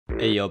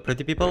Hey yo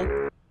pretty people,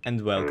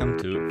 and welcome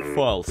to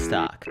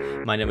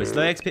FallStuck. My name is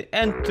ZloYxp,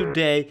 and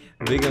today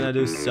we're gonna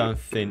do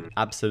something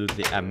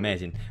absolutely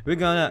amazing. We're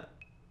gonna...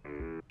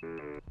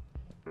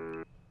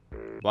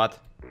 What?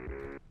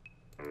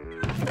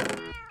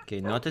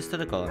 Okay, notice to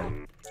the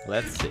colony.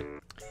 Let's see.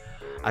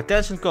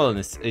 Attention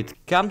colonists, it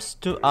comes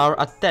to our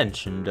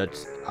attention that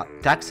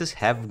taxes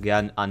have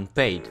gone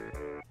unpaid.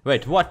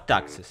 Wait, what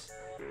taxes?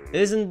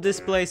 Isn't this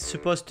place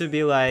supposed to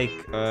be like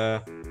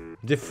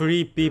the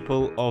free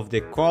people of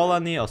the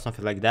colony or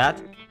something like that?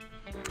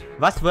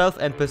 Vast wealth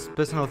and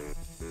personal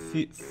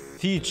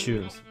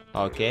fortunes,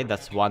 okay,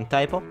 that's one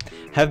typo,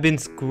 have been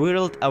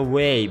squirreled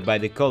away by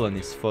the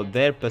colonies for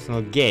their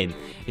personal gain,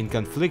 in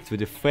conflict with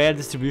the Fair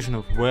Distribution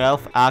of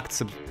Wealth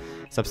Act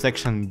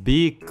subsection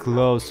B,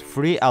 clause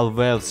 3. All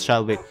wealth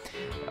shall be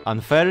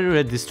unfairly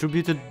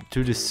redistributed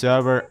to the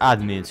server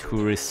admins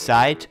who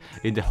reside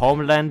in the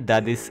homeland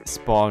that is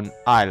Spawn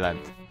Island,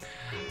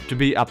 to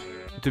be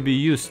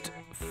used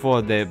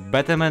for the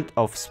betterment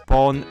of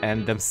Spawn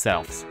and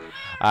themselves.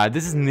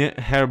 This is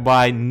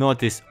hereby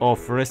notice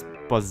of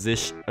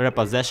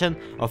repossession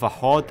of a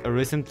hoard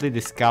recently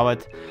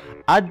discovered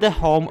at the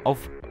home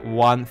of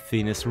one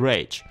Phineas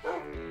Rage,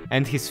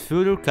 and his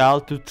further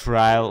call to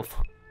trial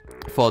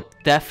for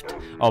theft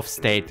of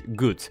state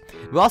goods.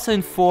 We also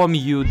inform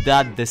you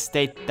that the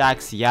state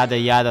tax yada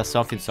yada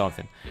something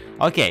something.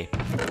 Okay.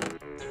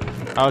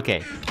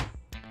 Okay.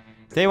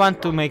 They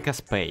want to make us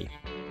pay.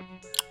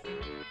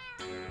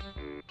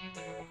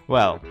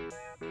 Well,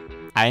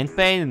 I ain't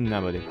paying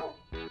nobody.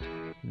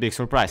 Big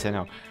surprise, I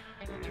know.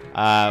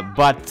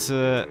 But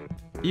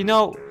you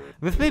know,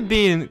 with me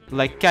being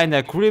like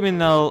kinda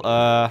criminal,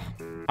 a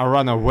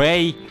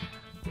runaway,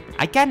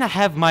 I kinda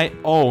have my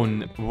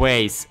own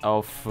ways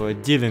of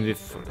dealing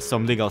with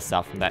some legal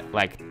stuff, that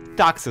like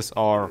taxes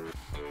or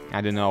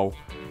I don't know,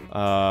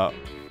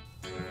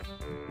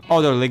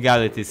 other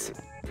legalities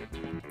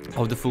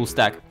of the full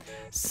stack.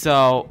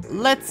 So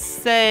let's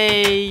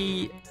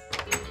say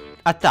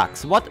a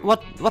tax. What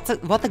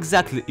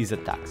exactly is a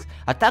tax?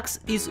 A tax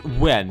is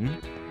when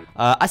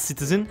a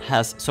citizen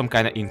has some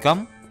kind of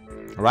income,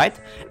 right?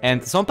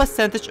 And some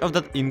percentage of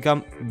that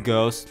income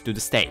goes to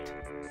the state.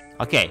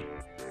 Okay.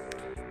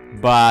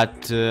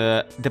 But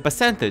the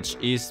percentage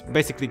is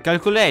basically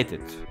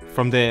calculated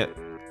from the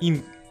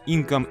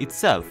income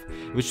itself,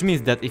 which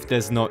means that if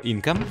there's no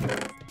income,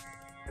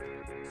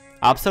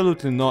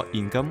 absolutely no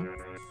income,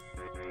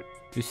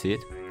 you see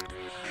it,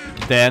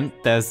 then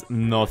there's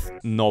no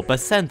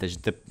percentage.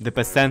 The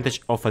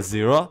percentage of a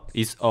zero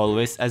is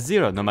always a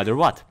zero, no matter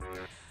what.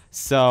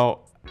 So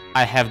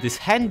I have this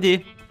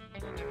handy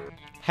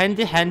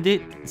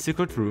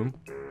secret room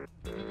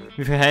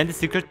with a handy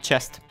secret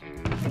chest,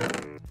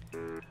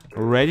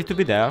 ready to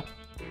be there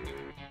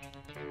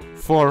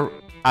for,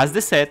 as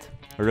they said,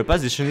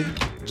 repositioning,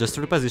 just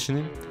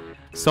repositioning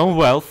some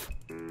wealth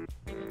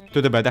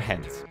to the better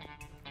hands.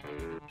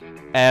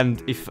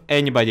 And if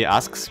anybody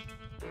asks,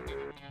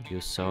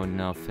 you saw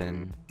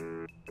nothing.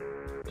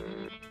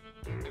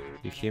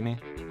 You hear me?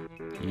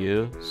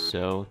 You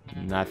saw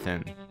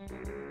nothing.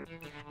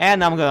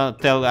 And I'm gonna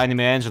tell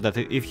Anime Angel that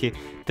if he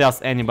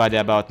tells anybody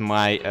about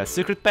my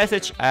secret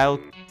passage, I'll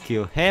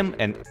kill him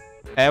and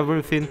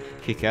everything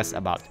he cares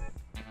about.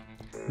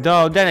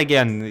 Though then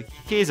again,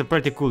 he is a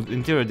pretty cool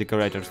interior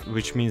decorator,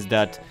 which means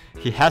that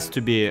he has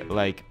to be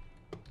like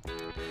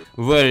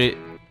very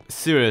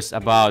serious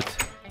about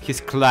his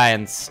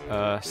clients'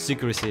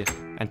 secrecy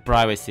and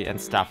privacy and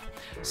stuff.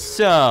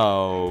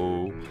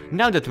 So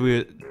now that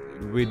we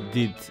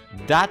did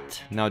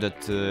that, now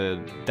that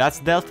that's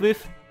dealt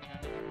with,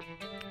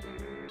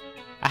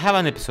 I have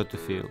an episode to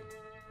fill,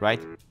 right?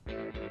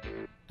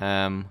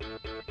 I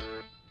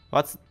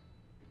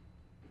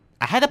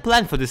had a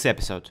plan for this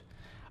episode.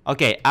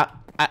 Okay,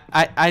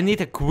 I need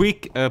a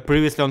quick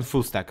previously on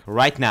Fullstack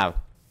right now.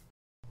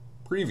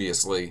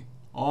 Previously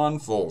on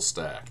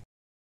Fullstack.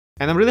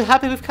 And I'm really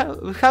happy with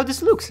how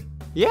this looks.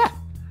 Yeah.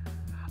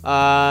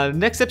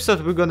 Next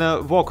episode we're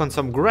gonna walk on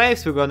some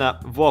graves, we're gonna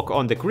walk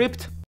on the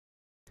Crypt.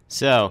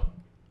 So,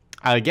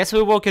 I guess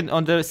we're walking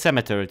on the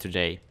cemetery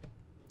today.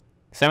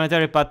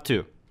 Cemetery part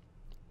 2.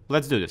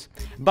 Let's do this.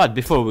 But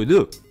before we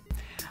do,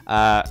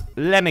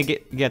 let me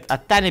get a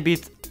tiny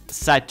bit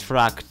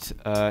sidetracked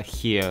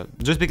here.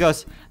 Just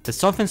because there's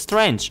something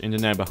strange in the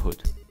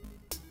neighborhood.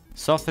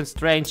 Something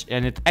strange,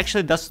 and it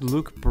actually does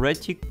look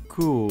pretty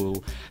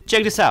cool.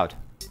 Check this out.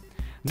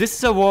 This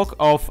is a work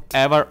of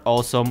ever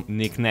awesome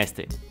Nick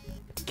Nasty.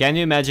 Can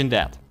you imagine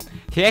that?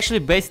 He actually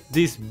based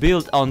this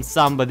build on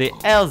somebody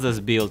else's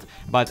build,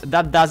 but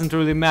that doesn't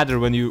really matter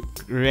when you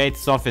create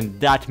something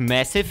that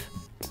massive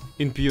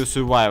in pure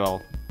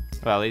survival.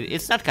 Well,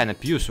 it's not kind of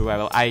pure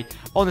survival.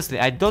 Honestly,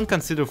 I don't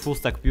consider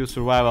Fullstack pure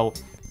survival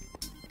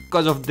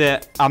because of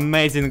the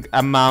amazing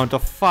amount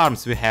of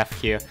farms we have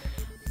here.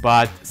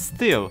 But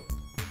still,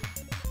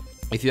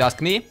 if you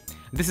ask me,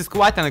 this is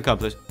quite an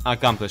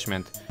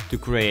accomplishment to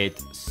create.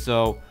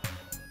 So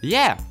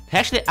yeah, he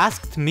actually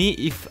asked me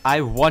if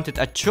I wanted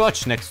a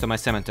church next to my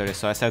cemetery,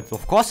 so I said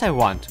of course I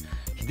want.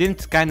 He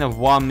didn't kind of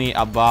warn me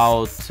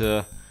about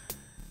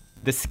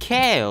The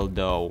scale,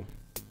 though.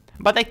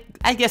 But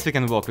I guess we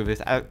can work with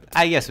it.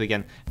 I guess we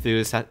can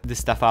figure this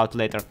stuff out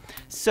later.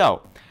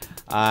 So,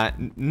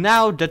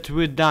 now that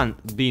we're done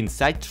being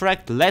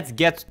sidetracked, let's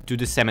get to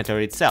the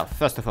cemetery itself.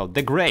 First of all,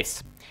 the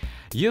graves.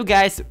 You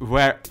guys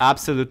were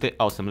absolutely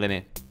awesome. Let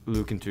me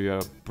look into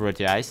your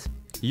pretty eyes.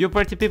 You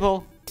pretty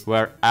people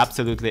were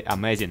absolutely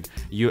amazing.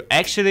 You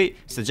actually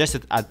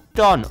suggested a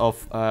ton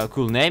of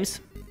cool names.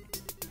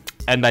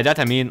 And by that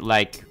I mean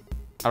like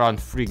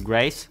around 3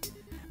 graves.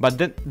 But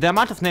the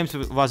amount of names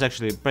was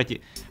actually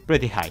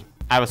pretty high.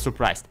 I was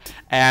surprised.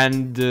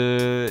 And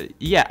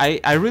yeah,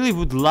 I really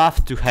would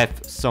love to have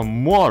some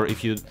more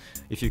if you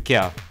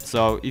care.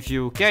 So if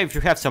you care, if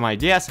you have some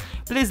ideas,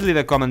 please leave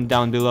a comment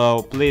down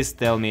below. Please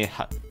tell me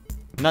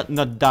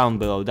not down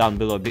below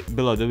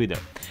the video.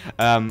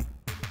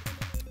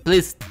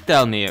 Please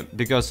tell me,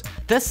 because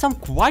there's some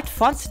quite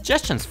fun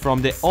suggestions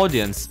from the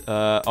audience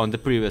on the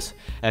previous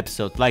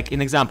episode. Like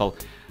in example,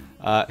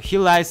 he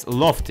lies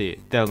lofty.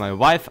 Tell my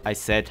wife I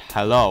said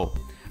hello.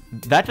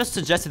 That was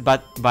suggested by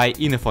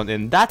Inifon,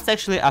 and that's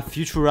actually a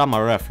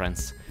Futurama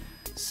reference.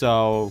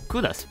 So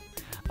kudos.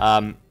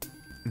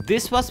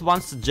 This was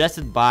once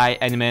suggested by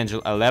Anime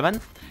Angel 11.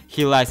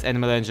 He lies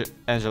Anime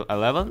Angel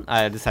 11.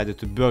 I decided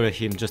to bury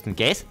him just in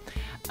case.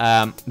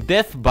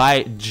 Death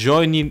by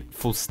joining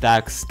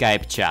Fullstack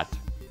Skype chat.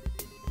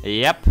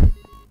 Yep,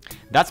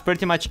 that's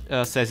pretty much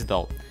says it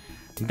all.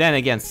 Then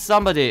again,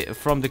 somebody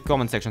from the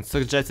comment section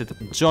suggested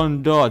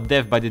John Doe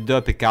death by the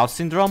Derpy Cow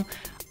syndrome.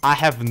 I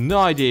have no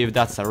idea if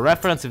that's a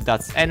reference, if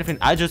that's anything.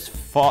 I just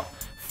thought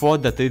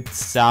that it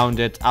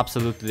sounded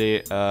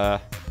absolutely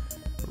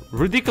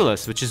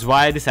ridiculous, which is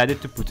why I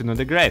decided to put it on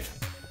the grave.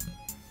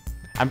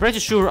 I'm pretty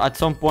sure at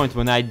some point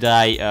when I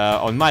die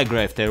on my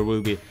grave there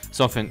will be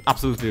something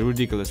absolutely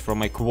ridiculous from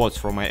my quotes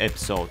from my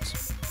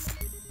episodes.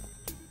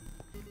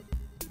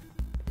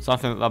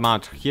 Something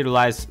about here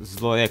lies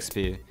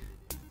ZloYxp.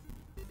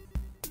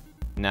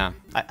 Nah,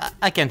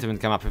 I can't even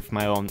come up with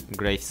my own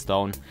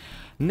gravestone.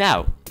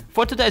 Now,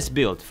 for today's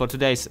build, for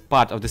today's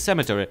part of the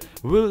cemetery,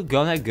 we're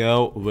gonna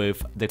go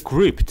with the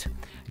Crypt.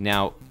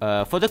 Now,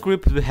 for the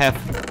Crypt we have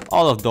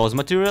all of those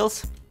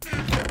materials,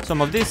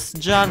 some of this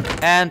junk,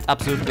 and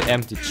absolutely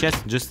empty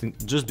chest,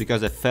 just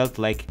because I felt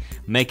like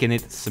making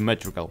it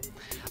symmetrical.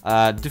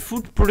 The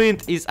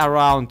footprint is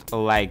around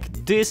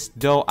like this,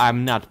 though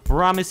I'm not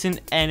promising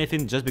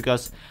anything, just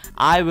because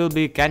I will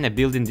be kinda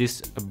building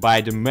this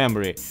by the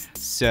memory.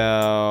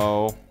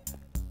 So,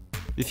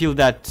 you feel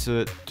that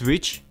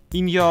twitch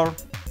in your,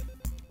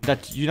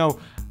 that, you know,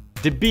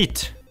 the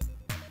beat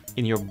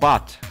in your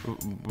butt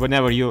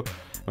whenever you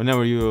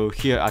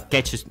hear a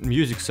catchy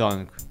music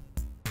song,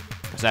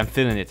 because I'm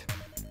feeling it.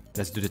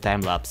 Let's do the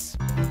time lapse.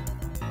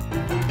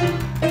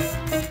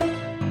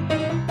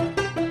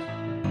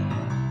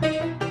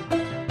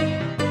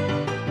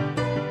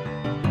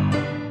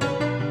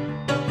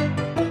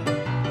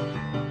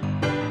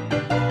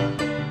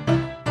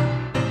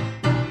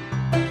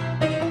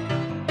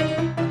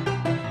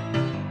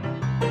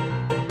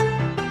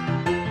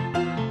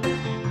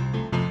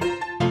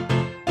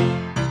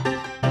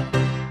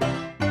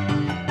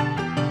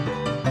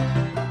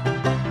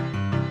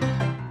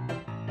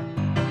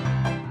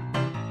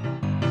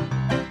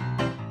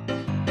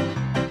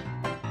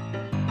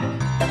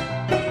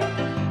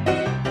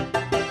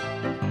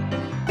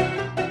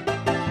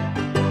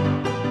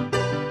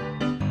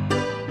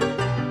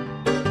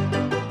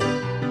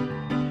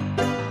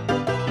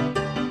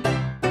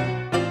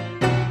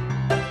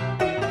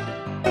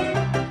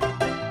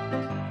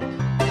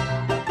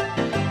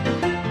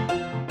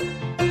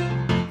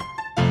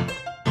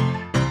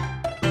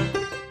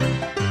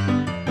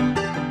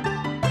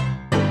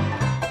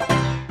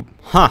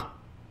 Huh.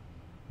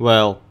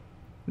 Well,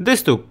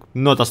 this took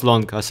not as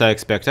long as I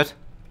expected.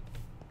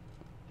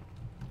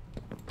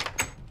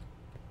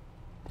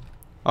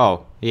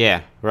 Oh,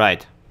 yeah,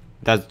 right.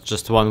 That's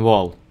just one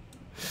wall.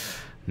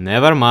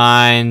 Never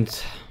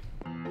mind.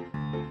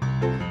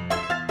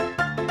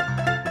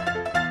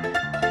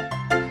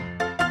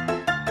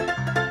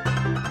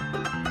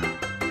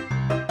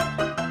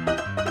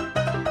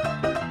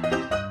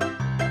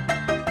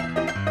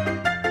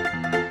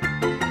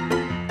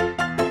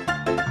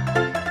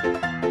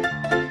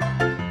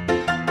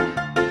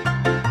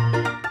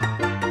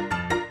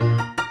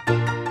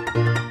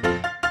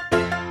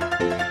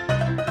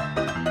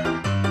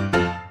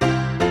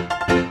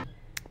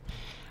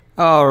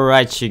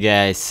 Alright, you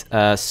guys,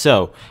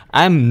 so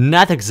I'm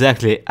not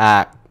exactly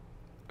a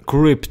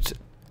Crypt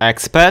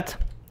expert,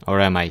 or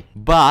am I?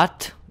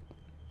 But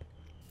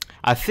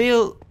I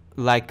feel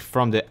like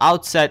from the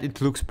outside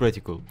it looks pretty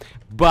cool,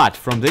 but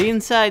from the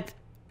inside,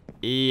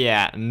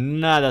 yeah,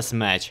 not as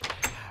much.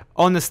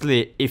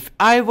 Honestly, if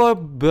I were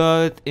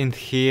buried in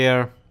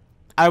here,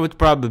 I would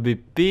probably be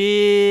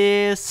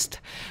pissed,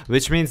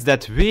 which means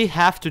that we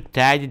have to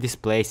tidy this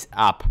place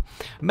up.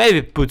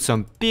 Maybe put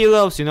some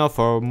pillows, you know,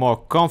 for a more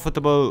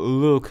comfortable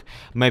look.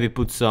 Maybe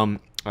put some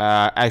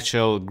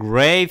actual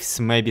graves,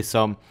 maybe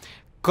some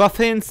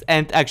coffins,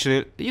 and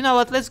actually, you know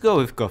what, let's go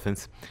with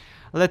coffins.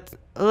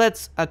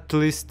 let's at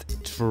least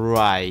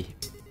try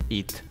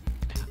it.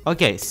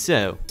 Okay,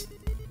 so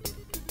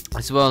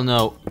as well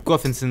know,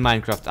 coffins in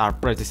Minecraft are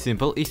pretty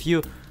simple if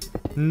you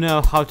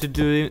know how to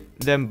do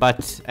them,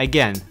 but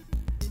again,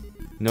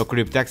 no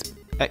Crypt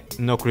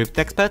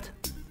expert,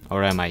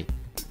 or am I?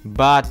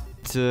 But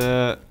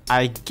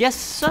I guess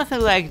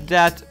something like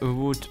that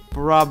would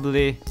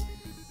probably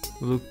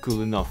look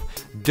cool enough.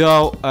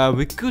 Though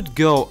we could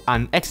go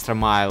an extra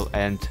mile,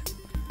 and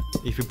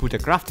if we put a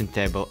crafting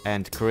table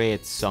and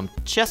create some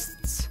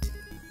chests,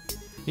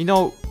 you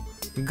know,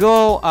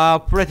 go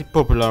a pretty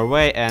popular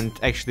way and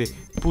actually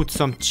put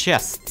some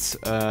chests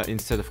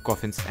instead of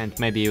coffins, and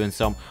maybe even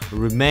some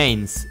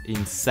remains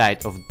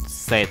inside of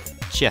said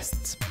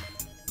chests.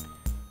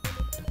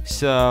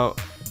 So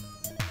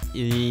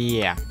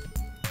yeah,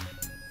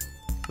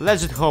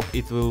 let's just hope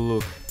it will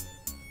look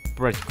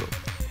pretty cool.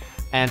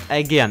 And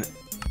again,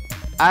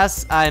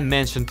 as I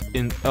mentioned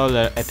in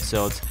earlier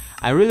episodes,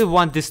 I really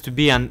want this to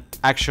be an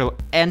actual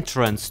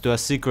entrance to a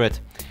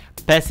secret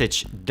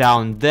passage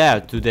down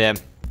there to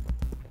the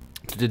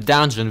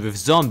dungeon with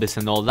zombies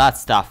and all that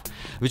stuff,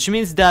 which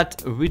means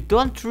that we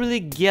don't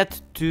really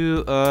get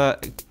to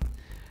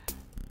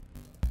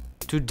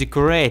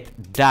decorate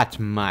that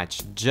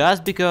much,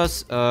 just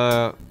because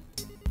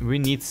we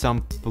need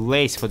some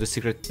place for the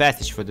secret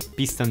passage, for the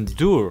piston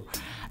door.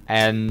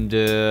 And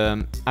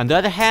on the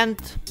other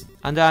hand,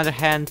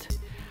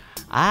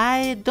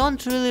 I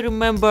don't really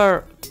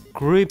remember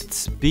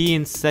crypts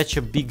being such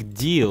a big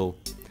deal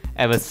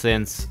ever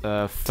since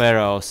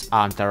pharaohs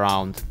aren't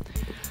around,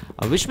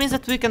 which means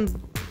that we can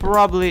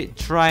probably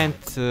try and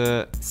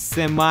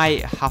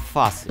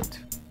semi-half-ass it.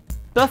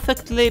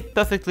 Perfectly,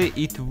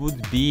 it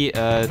would be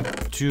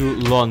 2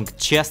 long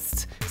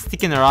chests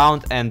sticking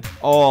around, and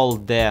all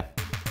of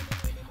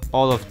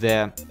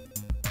the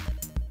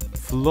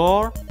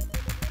floor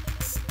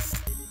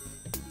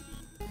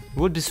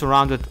would be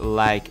surrounded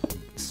like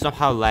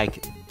somehow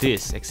like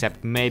this,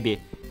 except maybe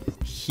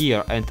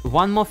here. And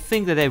one more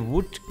thing that I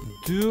would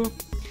do,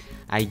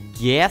 I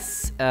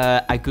guess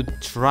I could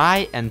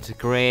try and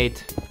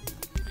create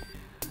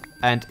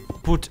and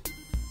put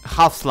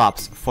half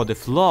slabs for the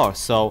floor,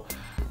 so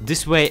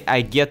this way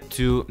I get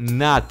to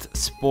not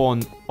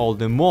spawn all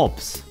the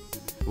mobs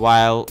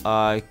while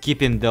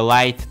keeping the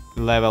light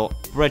level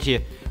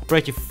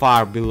pretty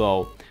far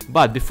below.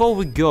 But before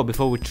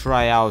we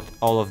try out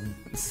all of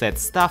said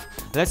stuff,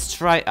 let's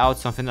try out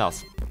something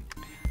else.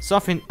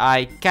 Something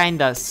I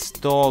kinda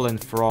stolen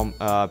from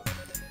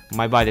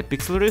my buddy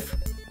Pixel Reef,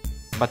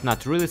 but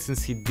not really,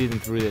 since he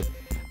didn't really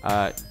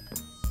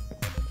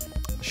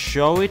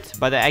show it.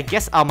 But I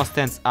guess armor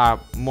stands are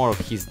more of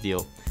his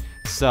deal.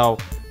 So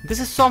this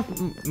is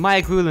my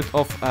equivalent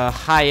of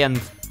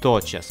high-end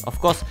torches. Of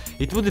course,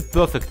 it would be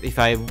perfect if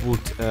I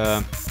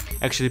would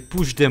actually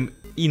push them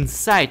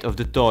inside of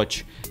the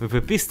torch with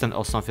a piston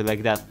or something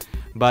like that,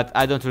 but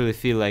I don't really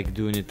feel like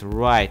doing it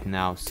right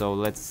now. So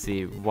let's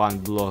see, 1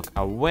 block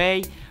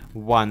away,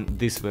 1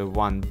 this way,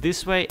 1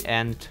 this way,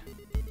 and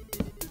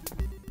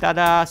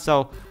tada!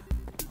 So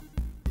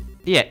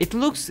yeah, it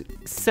looks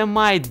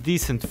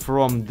semi-decent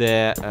from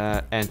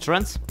the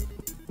entrance.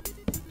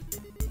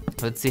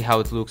 Let's see how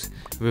it looks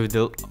with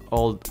the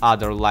all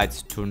other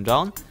lights turned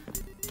off,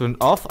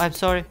 I'm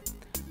sorry.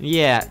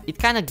 Yeah, it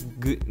kind of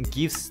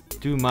gives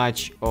too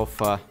much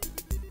of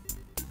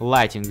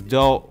lighting,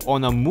 though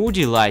on a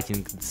moody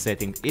lighting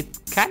setting it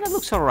kind of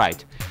looks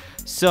alright.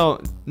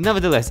 So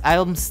nevertheless,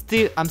 I'm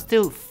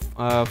still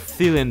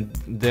filling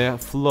the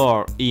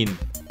floor in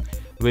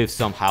with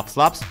some half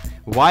slabs.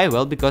 Why?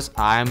 Well, because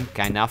I'm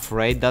kind of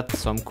afraid that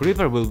some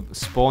creeper will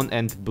spawn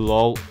and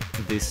blow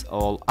this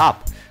all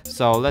up.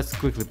 So let's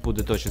quickly put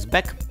the torches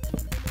back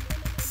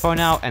for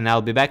now, and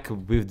I'll be back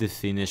with the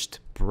finished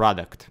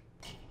product.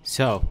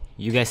 So,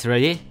 you guys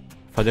ready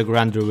for the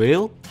grand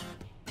reveal?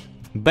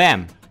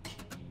 Bam!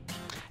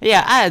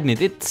 Yeah, I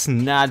admit it's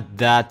not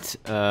that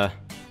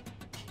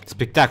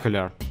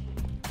spectacular.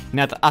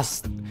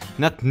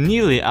 Not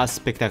nearly as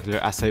spectacular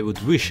as I would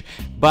wish,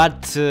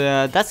 but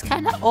that's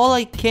kinda all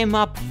I came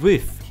up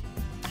with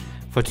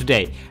for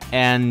today.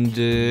 And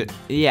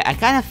yeah, I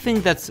kinda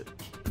think that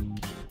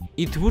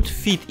it would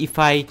fit if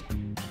I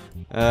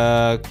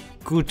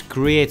could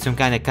create some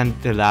kind of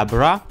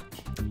candelabra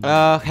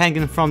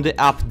hanging from the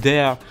up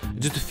there,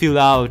 just to fill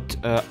out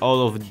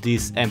all of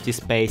this empty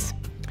space.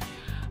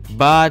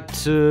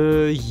 But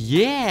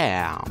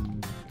yeah,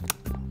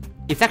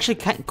 it's actually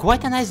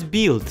quite a nice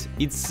build.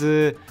 It's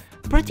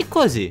pretty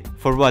cozy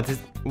for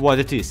what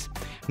it is.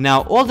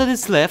 Now all that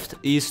is left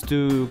is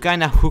to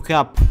kind of hook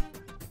up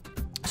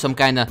some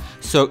kind of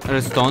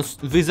redstone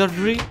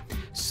wizardry.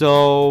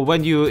 So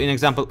when you, in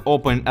example,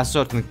 open a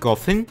certain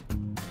coffin,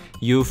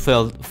 you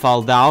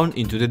fall down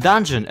into the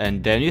dungeon,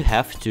 and then you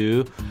have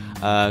to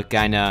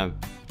kind of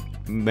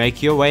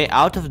make your way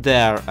out of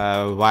there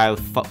while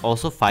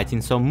also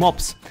fighting some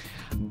mobs.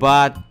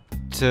 But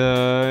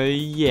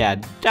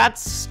yeah,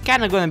 that's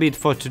kind of gonna be it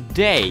for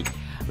today.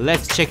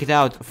 Let's check it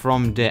out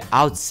from the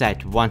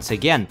outside once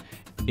again.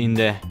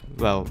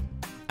 Well,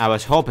 I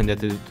was hoping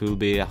that it will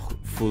be a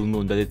full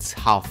moon, but it's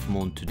half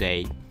moon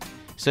today.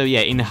 So yeah,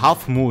 in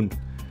half moon,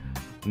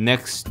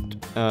 next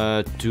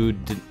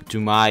to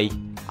my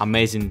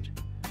amazing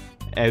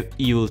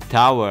evil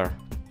tower.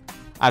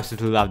 I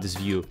absolutely love this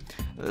view.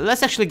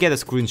 Let's actually get a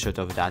screenshot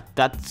of that.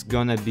 That's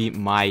gonna be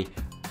my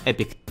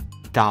epic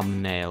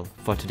thumbnail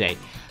for today.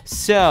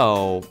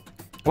 So,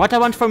 what I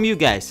want from you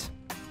guys,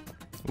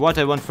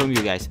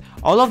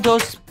 all of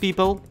those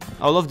people,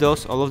 all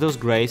of those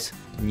grays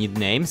need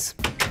names.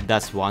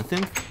 That's one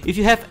thing. If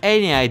you have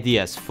any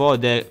ideas for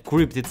the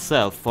crypt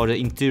itself, for the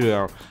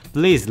interior,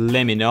 please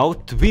let me know.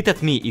 Tweet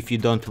at me if you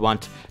don't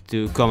want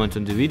to comment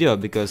on the video,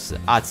 because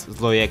at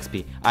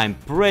ZloYxp I'm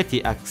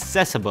pretty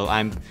accessible,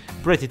 I'm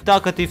pretty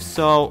talkative,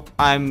 so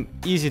I'm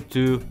easy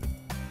to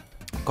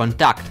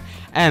contact.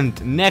 And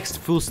next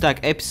Fullstack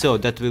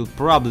episode, that will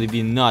probably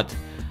be not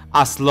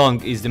as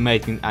long as the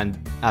making and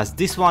as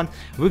this one,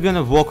 we're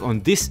gonna walk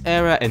on this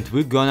area and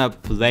we're gonna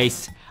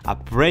place a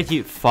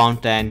pretty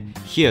fountain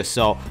here.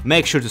 So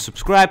make sure to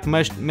subscribe,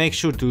 make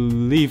sure to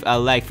leave a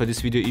like for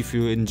this video if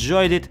you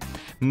enjoyed it.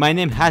 My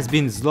name has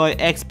been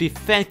ZloYxp.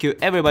 Thank you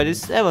everybody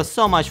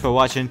so much for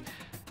watching.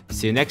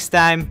 See you next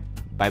time.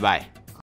 Bye bye.